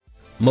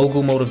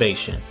Mogul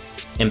Motivation,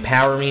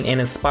 empowering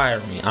and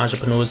inspiring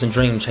entrepreneurs and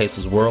dream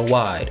chasers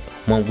worldwide,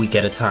 1 week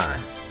at a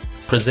time.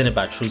 Presented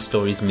by True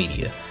Stories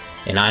Media.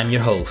 And I am your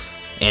host,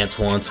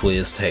 Antoine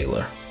Twiz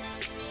Taylor.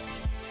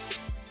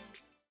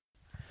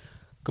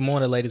 Good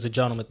morning, ladies and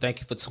gentlemen. Thank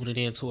you for tuning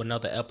in to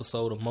another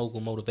episode of Mogul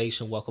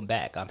Motivation. Welcome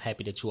back. I'm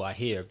happy that you are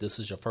here. If this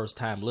is your first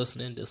time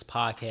listening, this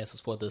podcast is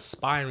for the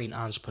aspiring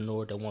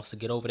entrepreneur that wants to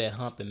get over that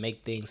hump and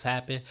make things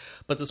happen.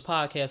 But this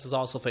podcast is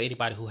also for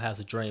anybody who has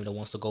a dream that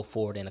wants to go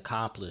forward and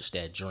accomplish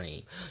that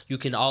dream. You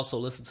can also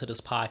listen to this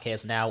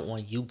podcast now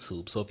on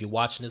YouTube. So if you're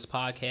watching this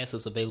podcast,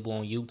 it's available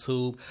on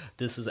YouTube.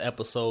 This is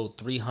episode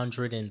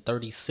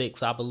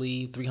 336, I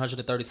believe.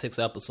 336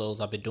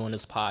 episodes. I've been doing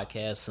this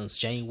podcast since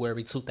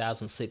January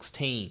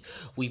 2016.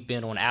 We've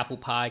been on Apple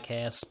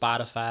Podcasts,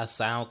 Spotify,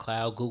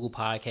 SoundCloud, Google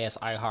Podcasts,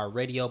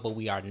 iHeartRadio, but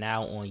we are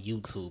now on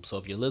YouTube. So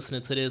if you're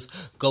listening to this,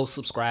 go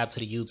subscribe to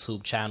the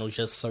YouTube channel.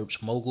 Just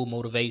search Mogul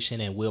Motivation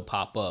and we'll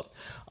pop up.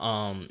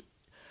 I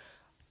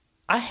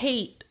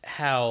hate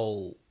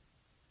how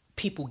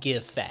people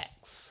give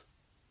facts,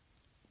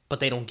 but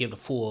they don't give the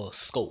full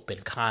scope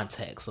and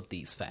context of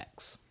these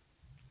facts.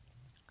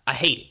 I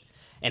hate it.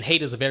 And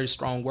hate is a very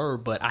strong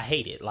word, but I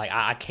hate it. Like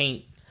I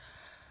can't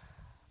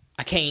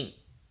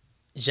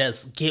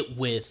just get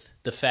with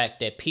the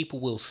fact that people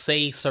will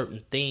say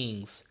certain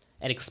things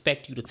and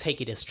expect you to take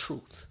it as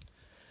truth.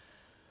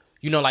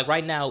 You know, like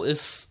right now,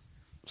 it's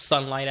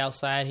sunlight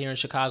outside here in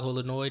Chicago,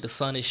 Illinois. The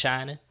sun is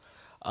shining.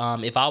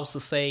 If I was to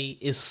say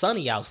it's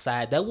sunny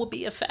outside, that would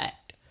be a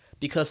fact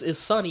because it's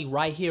sunny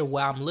right here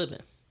where I'm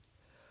living.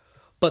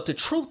 But the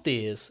truth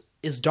is,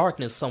 it's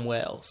darkness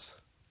somewhere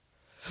else.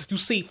 You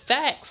see,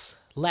 facts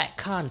lack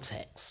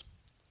context.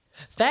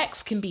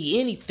 Facts can be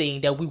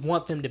anything that we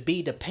want them to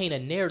be to paint a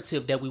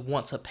narrative that we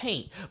want to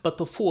paint, but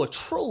the full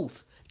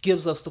truth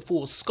gives us the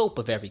full scope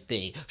of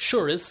everything.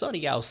 Sure, it's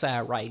sunny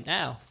outside right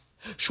now.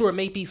 Sure, it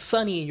may be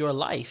sunny in your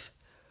life,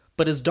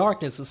 but it's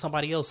darkness in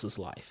somebody else's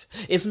life.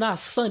 It's not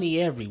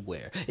sunny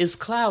everywhere. It's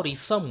cloudy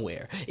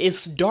somewhere.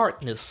 It's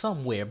darkness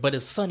somewhere, but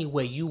it's sunny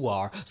where you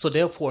are. So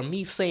therefore,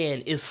 me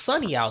saying it's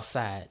sunny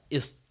outside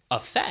is a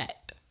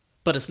fact,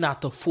 but it's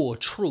not the full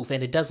truth,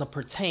 and it doesn't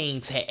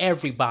pertain to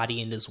everybody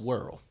in this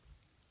world.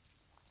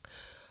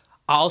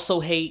 I also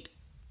hate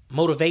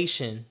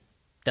motivation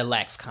that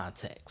lacks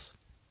context.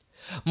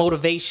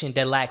 Motivation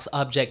that lacks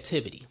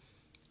objectivity.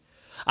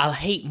 I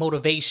hate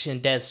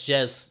motivation that's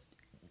just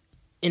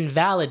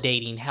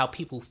invalidating how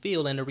people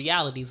feel and the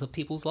realities of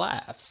people's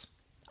lives.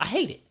 I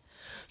hate it.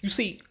 You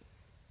see,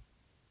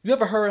 you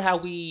ever heard how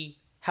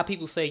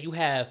people say you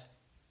have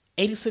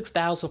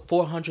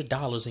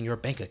 $86,400 in your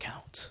bank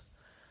account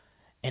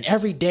and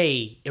every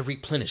day it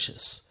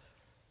replenishes?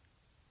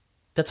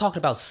 They're talking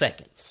about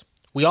seconds.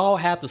 We all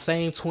have the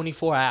same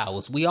 24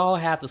 hours. We all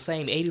have the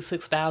same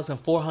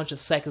 86,400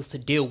 seconds to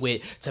deal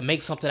with to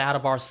make something out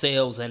of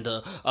ourselves and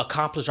to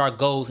accomplish our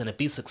goals and to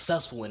be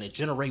successful and to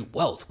generate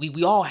wealth.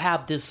 We all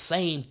have this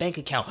same bank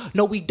account.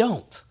 No, we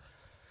don't.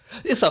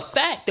 It's a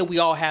fact that we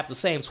all have the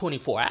same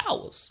 24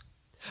 hours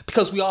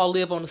because we all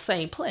live on the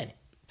same planet.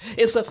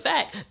 It's a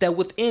fact that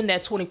within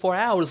that 24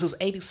 hours is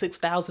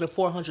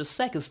 86,400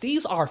 seconds.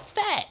 These are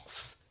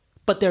facts.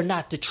 But they're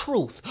not the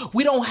truth.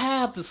 We don't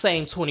have the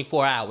same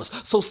 24 hours.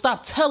 So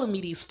stop telling me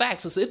these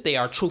facts as if they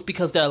are truth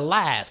because they're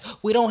lies.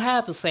 We don't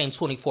have the same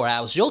 24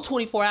 hours. Your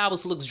 24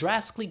 hours looks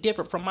drastically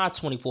different from my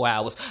 24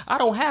 hours. I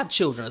don't have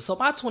children, so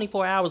my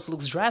 24 hours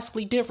looks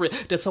drastically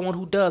different than someone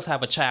who does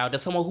have a child, than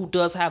someone who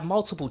does have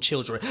multiple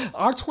children.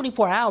 Our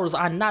 24 hours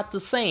are not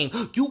the same.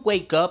 You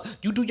wake up,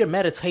 you do your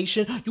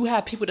meditation, you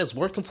have people that's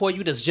working for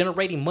you, that's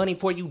generating money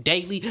for you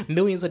daily,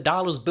 millions of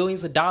dollars,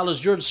 billions of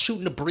dollars. You're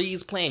shooting the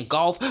breeze, playing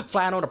golf,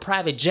 flying on a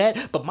private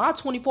jet, but my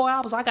 24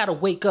 hours, I gotta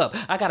wake up.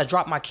 I gotta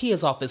drop my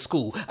kids off at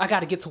school. I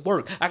gotta get to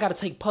work. I gotta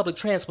take public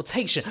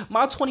transportation.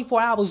 My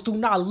 24 hours do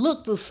not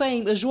look the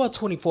same as your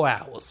 24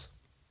 hours.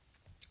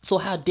 So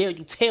how dare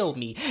you tell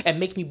me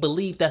and make me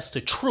believe that's the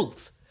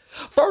truth?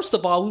 First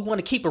of all, we want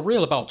to keep it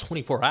real about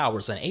 24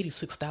 hours and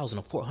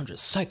 86,400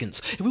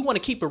 seconds. If we want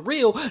to keep it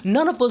real,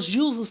 none of us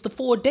uses the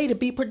full day to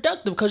be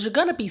productive because you're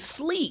gonna be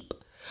asleep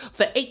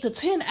for 8 to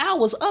 10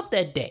 hours of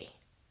that day.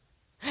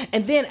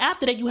 And then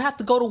after that, you have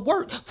to go to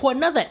work for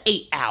another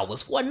 8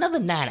 hours, for another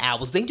 9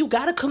 hours. Then you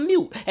got to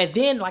commute. And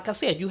then, like I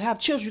said, you have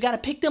children, you got to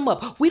pick them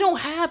up. We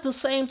don't have the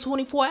same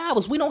 24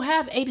 hours. We don't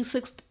have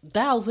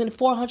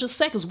 86,400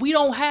 seconds. We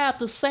don't have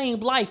the same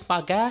life,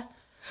 my guy.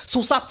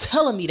 So stop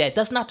telling me that.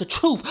 That's not the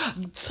truth.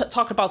 You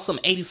talking about some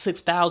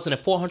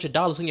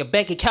 $86,400 in your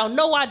bank account.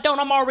 No, I don't.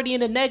 I'm already in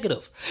the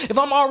negative. If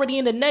I'm already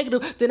in the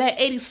negative, then that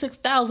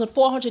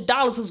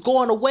 $86,400 is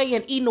going away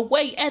and eating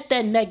away at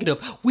that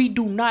negative. We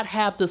do not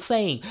have the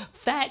same.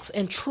 Facts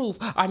and truth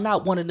are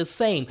not one and the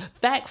same.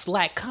 Facts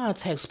lack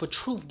context, but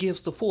truth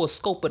gives the full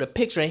scope of the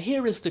picture. And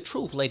here is the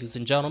truth, ladies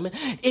and gentlemen.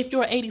 If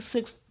you're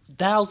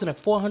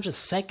 86,400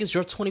 seconds,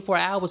 your 24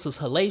 hours is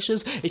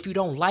hellacious. If you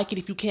don't like it,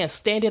 if you can't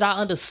stand it, I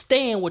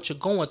understand what you're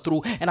going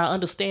through and I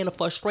understand the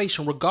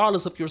frustration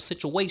regardless of your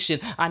situation.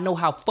 I know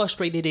how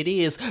frustrated it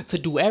is to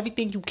do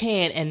everything you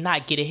can and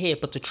not get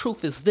ahead. But the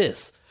truth is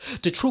this: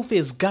 The truth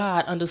is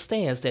God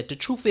understands that. The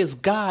truth is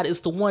God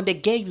is the one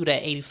that gave you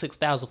that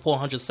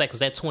 86,400 seconds,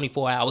 that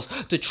 24 hours.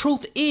 The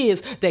truth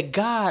is that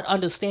God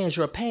understands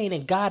your pain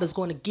and God is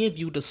going to give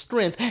you the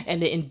strength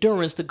and the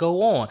endurance to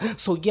go on.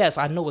 So yes,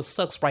 I know it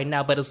sucks right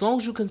now, but as long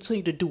as you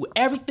continue to do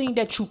everything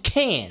that you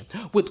can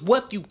with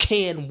what you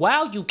can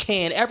while you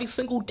can every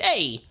single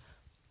day,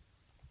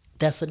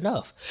 that's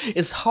enough.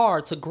 It's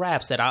hard to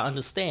grasp that. I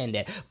understand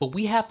that, but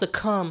we have to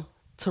come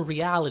to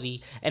reality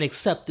and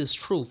accept this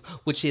truth,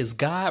 which is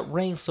God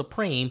reigns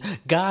supreme.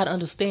 God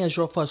understands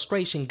your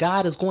frustration.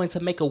 God is going to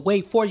make a way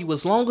for you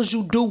as long as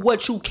you do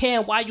what you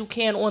can while you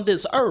can on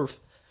this earth.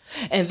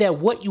 And that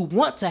what you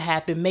want to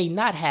happen may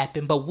not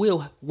happen, but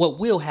what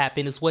will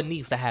happen is what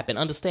needs to happen.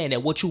 Understand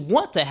that what you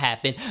want to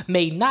happen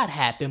may not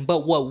happen,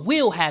 but what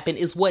will happen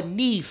is what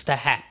needs to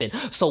happen.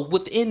 So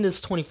within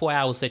this 24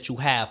 hours that you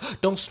have,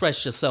 don't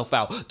stress yourself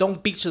out.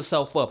 Don't beat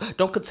yourself up.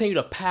 Don't continue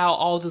to pile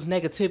all this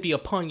negativity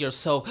upon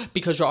yourself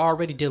because you're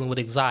already dealing with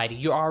anxiety.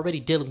 You're already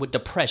dealing with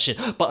depression.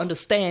 But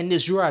understand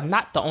this, you are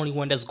not the only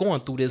one that's going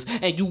through this,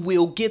 and you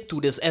will get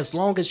through this as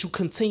long as you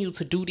continue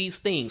to do these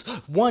things.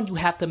 One, you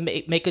have to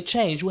make a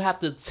change. You have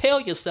to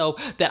tell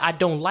yourself that I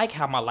don't like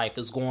how my life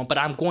is going, but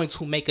I'm going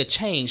to make a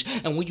change.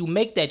 And when you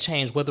make that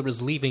change, whether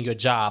it's leaving your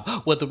job,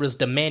 whether it's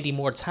demanding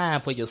more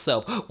time for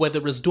yourself,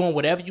 whether it's doing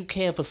whatever you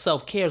can for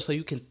self-care so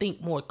you can think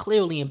more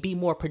clearly and be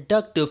more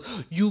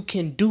productive, you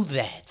can do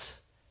that.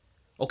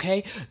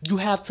 Okay? You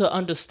have to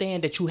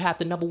understand that you have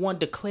to, number one,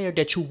 declare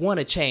that you want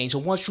to change.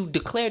 And once you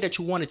declare that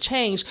you want to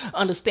change,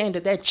 understand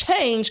that that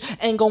change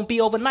ain't going to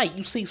be overnight.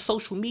 You see,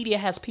 social media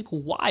has people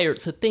wired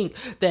to think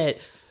that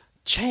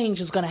change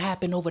is going to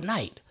happen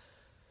overnight.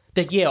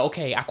 That, yeah,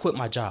 okay, I quit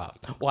my job.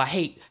 Well, I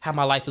hate how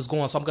my life is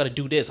going, so I'm going to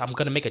do this. I'm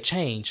going to make a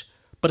change.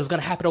 But it's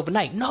going to happen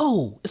overnight.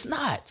 No, it's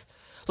not.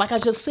 Like I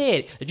just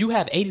said, if you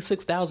have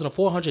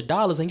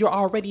 $86,400 and you're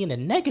already in the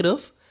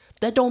negative,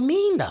 that don't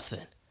mean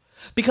nothing.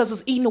 Because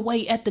it's eating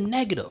away at the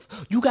negative.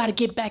 You got to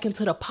get back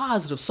into the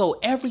positive. So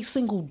every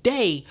single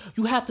day,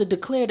 you have to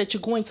declare that you're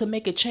going to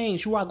make a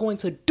change. You are going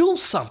to do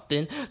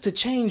something to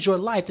change your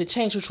life, to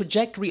change the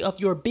trajectory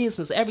of your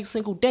business every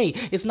single day.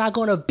 It's not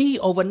going to be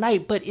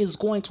overnight, but it's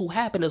going to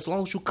happen as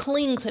long as you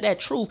cling to that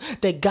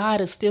truth that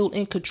God is still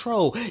in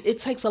control. It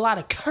takes a lot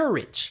of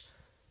courage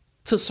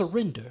to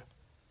surrender.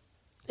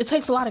 It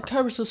takes a lot of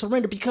courage to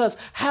surrender, because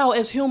how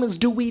as humans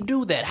do we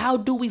do that? How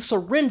do we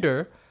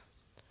surrender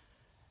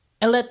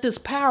and let this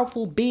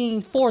powerful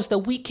being force that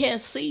we can't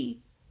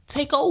see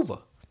take over?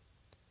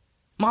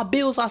 My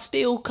bills are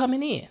still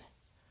coming in.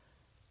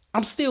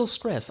 I'm still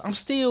stressed. I'm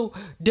still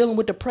dealing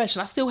with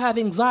depression. I still have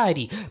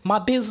anxiety. My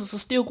business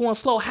is still going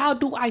slow. How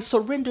do I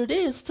surrender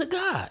this to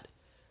God?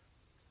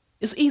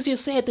 It's easier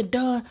said than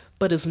done,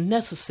 but it's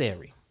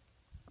necessary.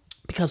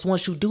 Because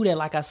once you do that,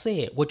 like I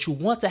said, what you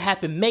want to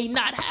happen may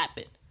not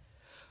happen.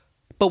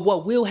 But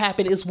what will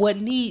happen is what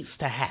needs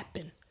to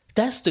happen.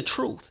 That's the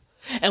truth.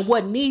 And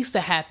what needs to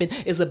happen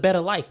is a better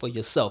life for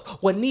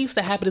yourself. What needs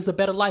to happen is a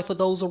better life for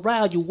those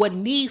around you. What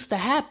needs to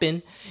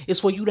happen is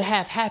for you to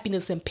have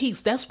happiness and peace.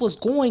 That's what's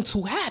going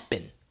to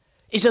happen.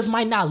 It just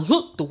might not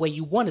look the way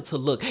you want it to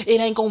look.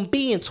 It ain't going to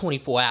be in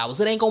 24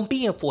 hours. It ain't going to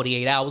be in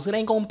 48 hours. It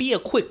ain't going to be a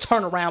quick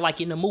turnaround like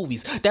in the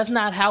movies. That's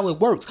not how it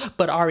works.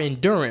 But our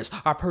endurance,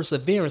 our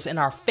perseverance, and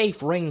our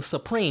faith reigns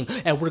supreme.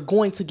 And we're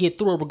going to get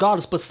through it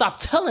regardless. But stop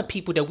telling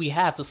people that we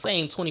have the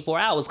same 24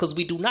 hours, because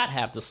we do not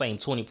have the same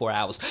 24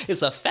 hours.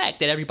 It's a fact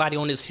that everybody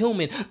on this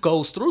human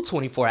goes through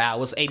 24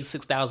 hours,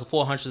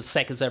 86,400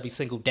 seconds every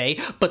single day.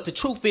 But the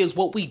truth is,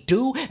 what we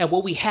do and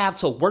what we have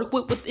to work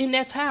with within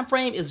that time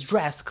frame is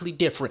drastically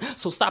different.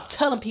 So stop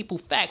telling people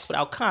facts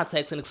without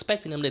context and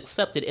expecting them to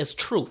accept it as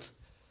truth.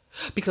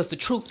 Because the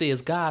truth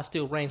is God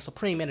still reigns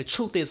supreme. And the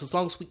truth is, as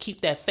long as we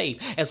keep that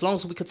faith, as long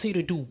as we continue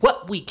to do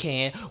what we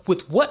can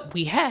with what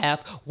we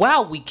have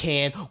while we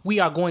can, we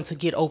are going to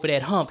get over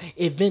that hump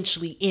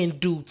eventually in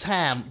due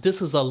time.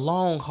 This is a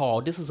long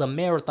haul. This is a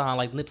marathon,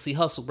 like Nipsey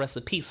Hussle, rest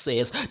in peace,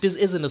 says. This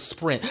isn't a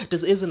sprint.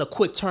 This isn't a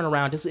quick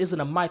turnaround. This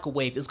isn't a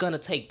microwave. It's going to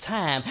take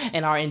time,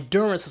 and our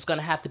endurance is going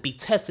to have to be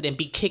tested and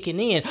be kicking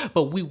in,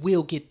 but we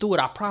will get through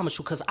it. I promise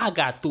you, because I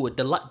got through it.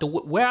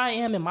 Where I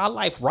am in my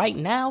life right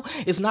now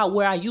is not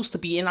where I used to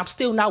be, and I'm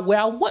still not where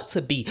I want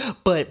to be.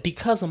 But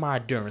because of my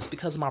endurance,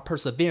 because of my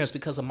perseverance,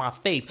 because of my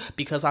faith,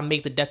 because I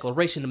make the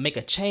declaration to make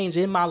a change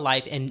in my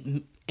life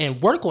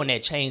and work on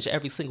that change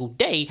every single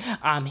day,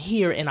 I'm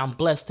here and I'm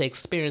blessed to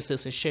experience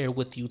this and share it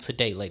with you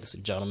today, ladies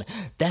and gentlemen.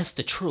 That's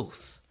the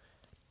truth.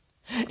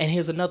 And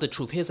here's another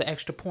truth. Here's an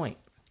extra point.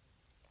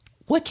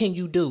 What can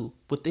you do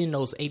within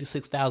those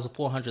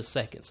 86,400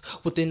 seconds,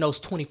 within those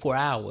 24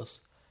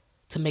 hours,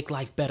 to make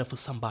life better for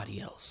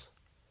somebody else?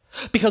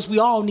 Because we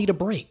all need a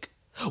break.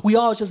 We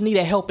all just need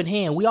a helping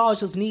hand. We all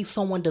just need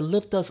someone to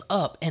lift us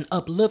up and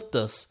uplift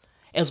us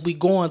as we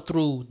going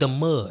through the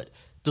mud,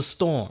 the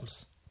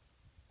storms.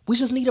 We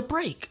just need a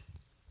break.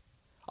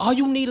 All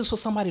you need is for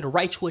somebody to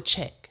write you a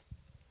check.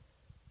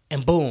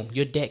 And boom,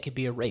 your debt can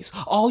be erased.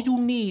 All you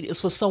need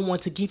is for someone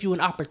to give you an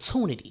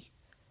opportunity.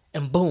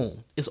 And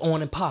boom, it's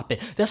on and popping.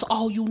 That's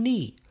all you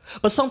need.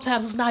 But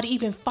sometimes it's not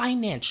even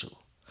financial.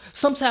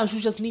 Sometimes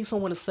you just need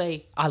someone to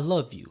say, I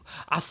love you.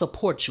 I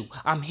support you.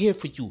 I'm here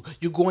for you.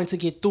 You're going to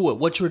get through it.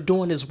 What you're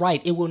doing is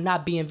right. It will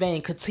not be in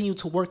vain. Continue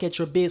to work at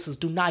your business.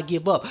 Do not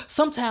give up.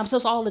 Sometimes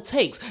that's all it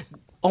takes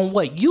on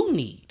what you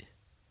need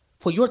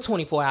for your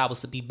 24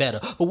 hours to be better.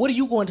 But what are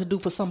you going to do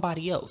for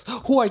somebody else?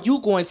 Who are you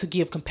going to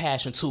give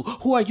compassion to?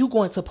 Who are you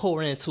going to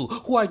pour into?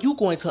 Who are you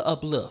going to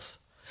uplift?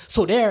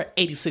 So their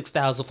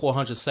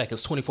 86,400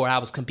 seconds, 24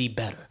 hours can be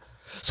better.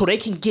 So they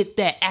can get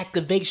that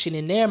activation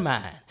in their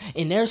mind,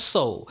 in their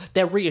soul,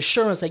 that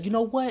reassurance that, you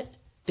know what?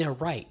 They're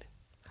right.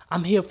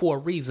 I'm here for a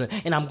reason,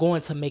 and I'm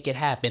going to make it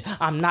happen.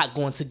 I'm not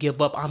going to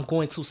give up. I'm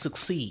going to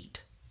succeed.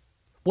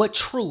 What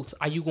truth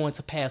are you going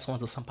to pass on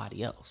to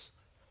somebody else?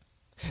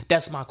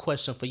 That's my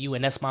question for you,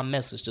 and that's my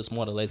message this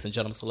morning, ladies and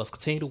gentlemen. So let's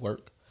continue to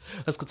work.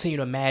 Let's continue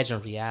to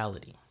imagine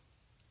reality.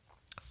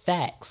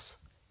 Facts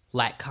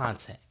lack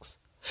context.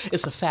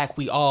 It's a fact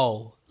we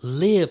all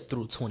live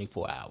through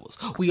 24 hours.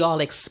 We all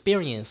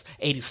experience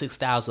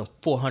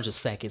 86,400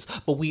 seconds,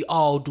 but we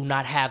all do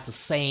not have the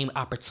same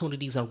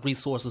opportunities and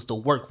resources to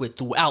work with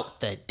throughout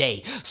the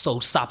day.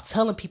 So stop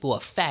telling people a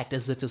fact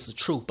as if it's the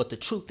truth, but the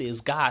truth is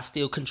God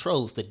still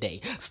controls the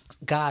day.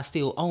 God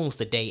still owns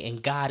the day,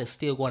 and God is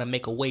still going to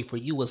make a way for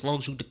you as long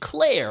as you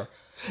declare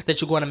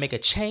that you're going to make a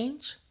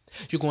change,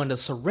 you're going to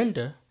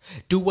surrender,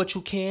 do what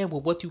you can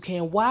with what you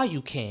can while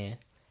you can,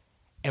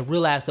 and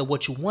realize that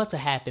what you want to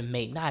happen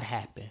may not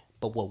happen,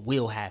 but what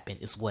will happen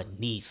is what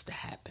needs to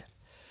happen.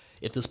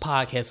 If this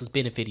podcast has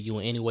benefited you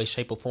in any way,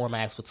 shape, or form, I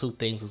ask for two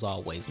things as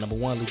always. Number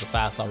one, leave a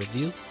 5-star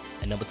review.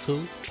 And number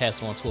two,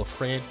 pass it on to a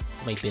friend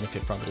who may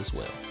benefit from it as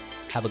well.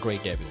 Have a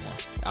great day, everyone.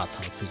 I'll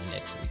talk to you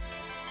next week.